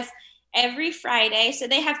 because every Friday, so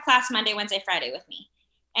they have class Monday, Wednesday, Friday with me.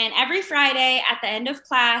 And every Friday at the end of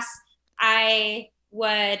class,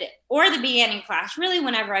 or the beginning class, really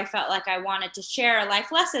whenever I felt like I wanted to share a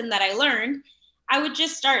life lesson that I learned, I would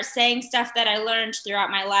just start saying stuff that I learned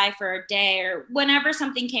throughout my life or a day, or whenever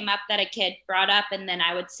something came up that a kid brought up, and then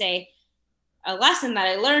I would say a lesson that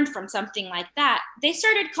I learned from something like that. They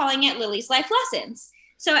started calling it Lily's Life Lessons.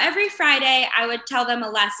 So every Friday I would tell them a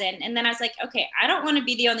lesson, and then I was like, okay, I don't want to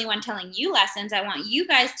be the only one telling you lessons. I want you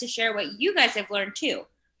guys to share what you guys have learned too.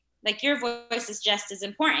 Like your voice is just as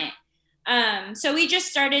important. So we just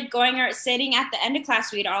started sitting at the end of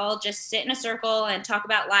class. We'd all just sit in a circle and talk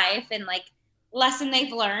about life and like lesson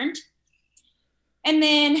they've learned. And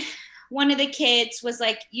then one of the kids was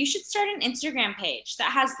like, you should start an Instagram page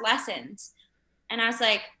that has lessons. And I was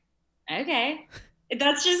like, okay.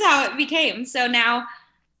 That's just how it became. So now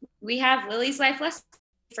we have Lily's Life Lessons.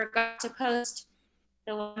 I forgot to post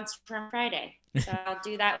the ones from Friday. So I'll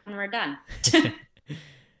do that when we're done.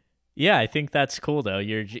 Yeah, I think that's cool though.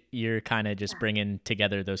 You're kind of just bringing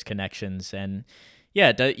together those connections, and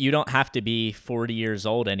yeah, you don't have to be 40 years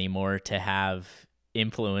old anymore to have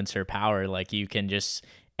influence or power. Like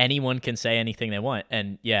anyone can say anything they want.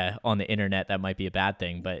 And yeah, on the internet, that might be a bad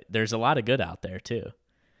thing, but there's a lot of good out there too.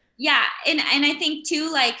 Yeah. And I think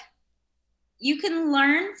too, like you can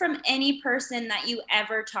learn from any person that you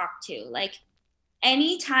ever talk to. Like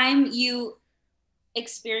anytime you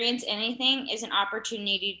experience anything is an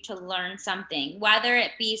opportunity to learn something, whether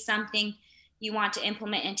it be something you want to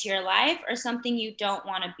implement into your life or something you don't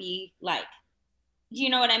want to be like. Do you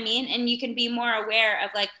know what I mean? And you can be more aware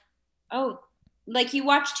of like, oh, like you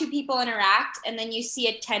watch two people interact and then you see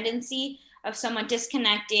a tendency of someone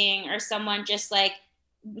disconnecting or someone just like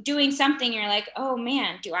doing something. You're like, oh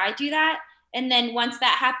man, do I do that? And then once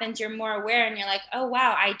that happens, you're more aware and you're like, oh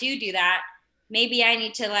wow, I do that. Maybe I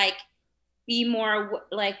need to like be more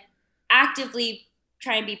like actively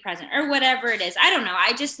try and be present or whatever it is. I don't know.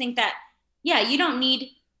 I just think that, yeah, you don't need,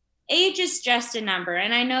 age is just a number.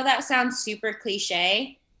 And I know that sounds super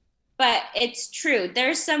cliche, but it's true.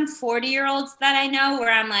 There's some 40-year-olds that I know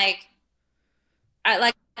where I'm like,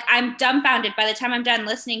 I'm dumbfounded. By the time I'm done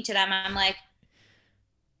listening to them, I'm like,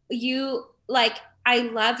 I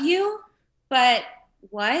love you, but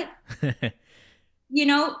what?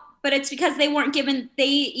 But it's because they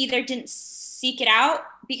either didn't seek it out,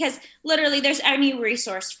 because literally there's any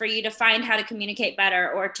resource for you to find how to communicate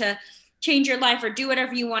better or to change your life or do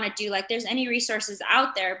whatever you want to do. Like there's any resources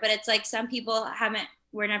out there, but it's like some people haven't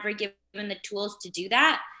we're never given the tools to do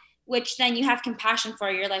that, which then you have compassion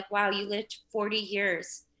for. You're like, wow, you lived 40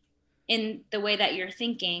 years in the way that you're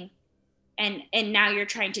thinking, and now you're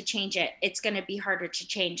trying to change it. It's going to be harder to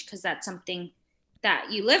change because that's something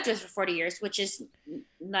that you lived with for 40 years, which is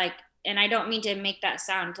like, and I don't mean to make that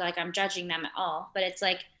sound like I'm judging them at all, but it's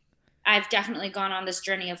like, I've definitely gone on this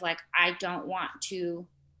journey of like, I don't want to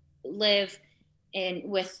live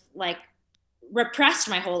with like repressed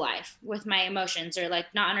my whole life with my emotions, or like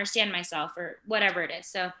not understand myself or whatever it is.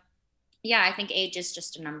 So yeah, I think age is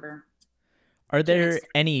just a number. Are there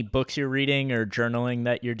any books you're reading or journaling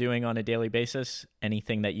that you're doing on a daily basis?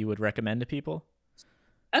 Anything that you would recommend to people?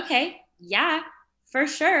 Okay. Yeah, for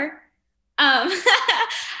sure. Well,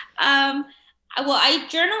 I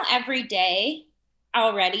journal every day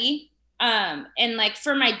already. And like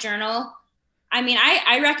for my journal, I mean,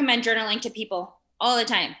 I recommend journaling to people all the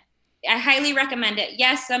time. I highly recommend it.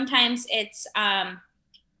 Yes, sometimes it's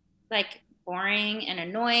like boring and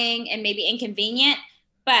annoying and maybe inconvenient,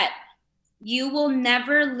 but you will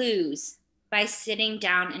never lose by sitting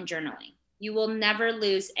down and journaling. You will never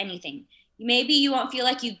lose anything. Maybe you won't feel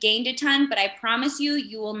like you gained a ton, but I promise you,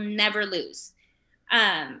 you will never lose.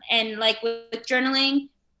 And like with journaling,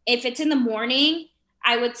 if it's in the morning,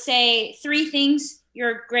 I would say 3 things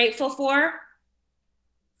you're grateful for,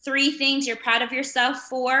 3 things you're proud of yourself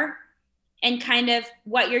for, and kind of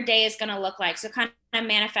what your day is going to look like. So kind of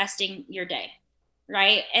manifesting your day,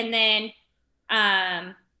 right? And then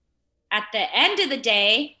at the end of the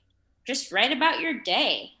day, just write about your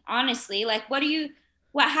day, honestly. Like what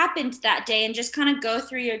happened that day, and just kind of go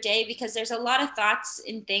through your day, because there's a lot of thoughts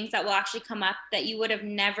and things that will actually come up that you would have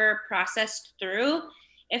never processed through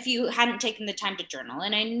if you hadn't taken the time to journal.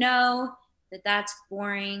 And I know that that's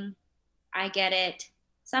boring. I get it.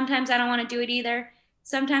 Sometimes I don't want to do it either.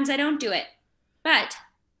 Sometimes I don't do it. But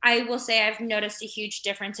I will say I've noticed a huge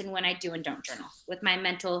difference in when I do and don't journal with my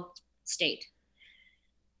mental state.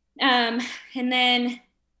 And then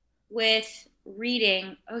with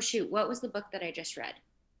reading, oh shoot, what was the book that I just read?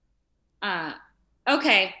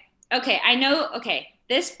 Okay, I know,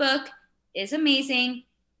 this book is amazing.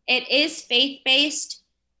 It is faith-based,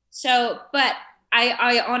 but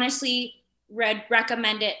I honestly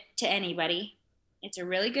recommend it to anybody. It's a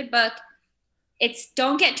really good book.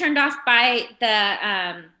 Don't get turned off by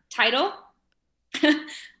the title,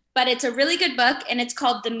 but it's a really good book, and it's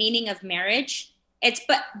called The Meaning of Marriage.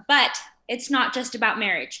 But it's not just about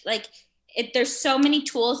marriage. Like there's so many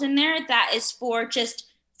tools in there that is for just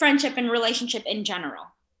friendship and relationship in general.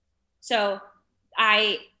 So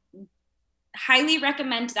I highly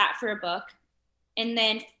recommend that for a book. And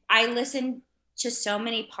then I listen to so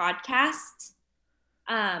many podcasts.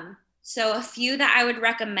 So a few that I would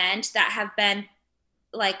recommend that have been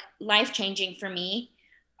like life-changing for me,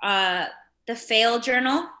 the Fail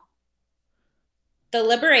Journal, the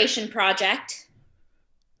Liberation Project,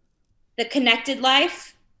 the Connected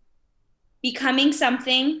Life, Becoming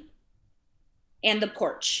Something, and The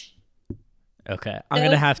Porch. Okay, I'm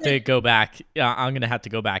gonna have to go back. I'm gonna have to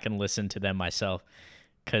go back and listen to them myself,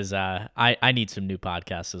 because I need some new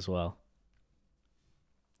podcasts as well.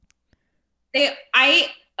 They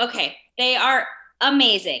are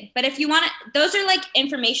amazing. But if you want to, those are like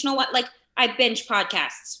informational. Like I binge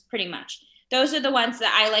podcasts pretty much. Those are the ones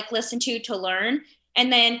that I like listen to learn.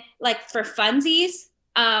 And then like for funsies,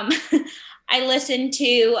 I listen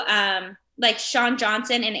to like Sean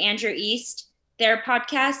Johnson and Andrew East, their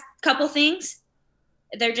podcast, Couple Things.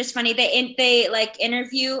 They're just funny. They like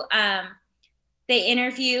interview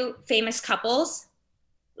famous couples,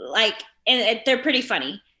 like, and they're pretty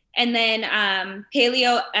funny. And then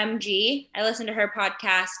Paleo MG, I listen to her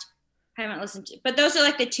podcast. I haven't listened to, but those are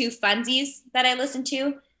like the 2 funsies that I listen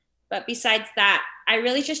to. But besides that, I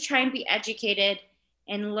really just try and be educated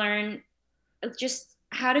and learn just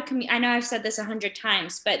how to I know I've said this 100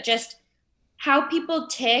 times, but just how people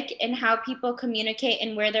tick and how people communicate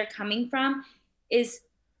and where they're coming from is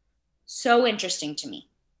so interesting to me.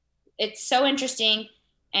 It's so interesting,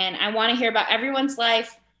 and I want to hear about everyone's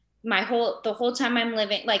life the whole time I'm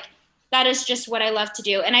living. Like that is just what I love to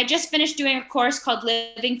do. And I just finished doing a course called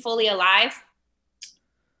Living Fully Alive.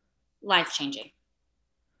 Life-changing.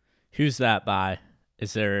 Who's that by?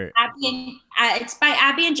 Is there? It's by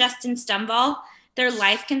Abby and Justin Stumval. They're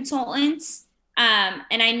life consultants. And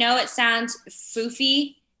I know it sounds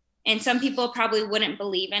foofy, and some people probably wouldn't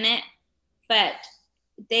believe in it, but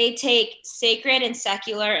they take sacred and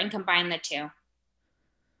secular and combine the 2.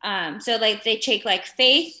 So like they take like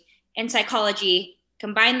faith and psychology,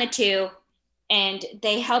 combine the 2, and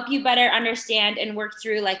they help you better understand and work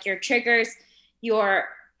through like your triggers, your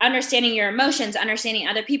understanding your emotions, understanding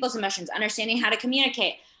other people's emotions, understanding how to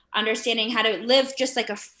communicate, understanding how to live just like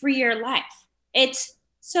a freer life. It's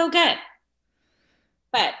so good.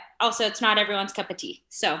 But also it's not everyone's cup of tea.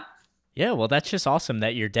 So yeah, well, that's just awesome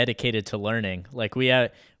that you're dedicated to learning. Like we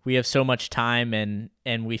have so much time,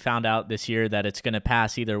 and we found out this year that it's going to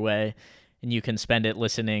pass either way. And you can spend it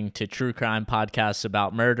listening to true crime podcasts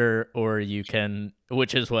about murder, or you can,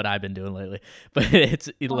 which is what I've been doing lately. But it's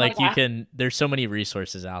like there's so many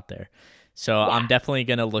resources out there. So yeah. I'm definitely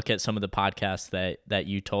going to look at some of the podcasts that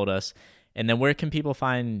you told us. And then where can people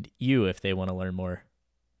find you if they want to learn more?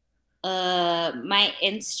 My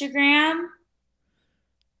Instagram.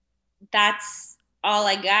 That's all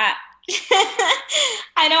I got.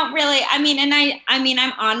 I don't really, I'm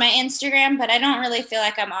on my Instagram, but I don't really feel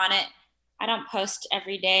like I'm on it. I don't post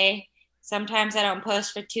every day. Sometimes I don't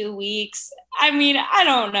post for 2 weeks. I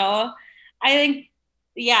don't know. I think,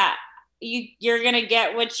 yeah, you're going to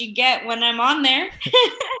get what you get when I'm on there.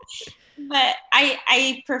 But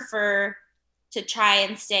I prefer to try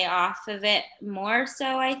and stay off of it more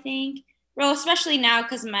so, I think. Well, especially now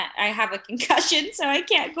because I have a concussion, so I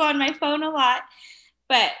can't go on my phone a lot.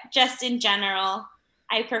 But just in general,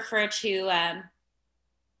 I prefer to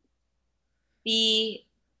be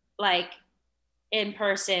like in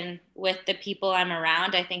person with the people I'm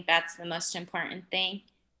around. I think that's the most important thing.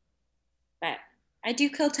 But I do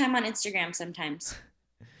kill time on Instagram sometimes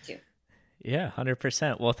too. Yeah,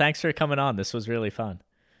 100%. Well, thanks for coming on. This was really fun.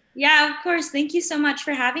 Yeah, of course. Thank you so much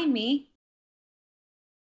for having me.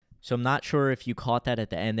 So I'm not sure if you caught that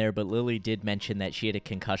at the end there, but Lily did mention that she had a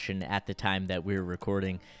concussion at the time that we were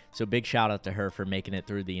recording. So big shout out to her for making it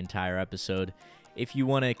through the entire episode. If you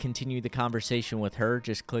want to continue the conversation with her,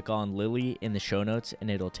 just click on Lily in the show notes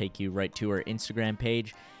and it'll take you right to her Instagram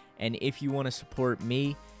page. And if you want to support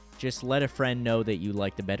me, just let a friend know that you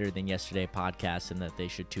like the Better Than Yesterday podcast and that they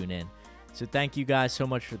should tune in. So thank you guys so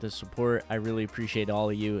much for the support. I really appreciate all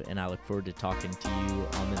of you, and I look forward to talking to you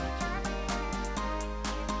on the next one.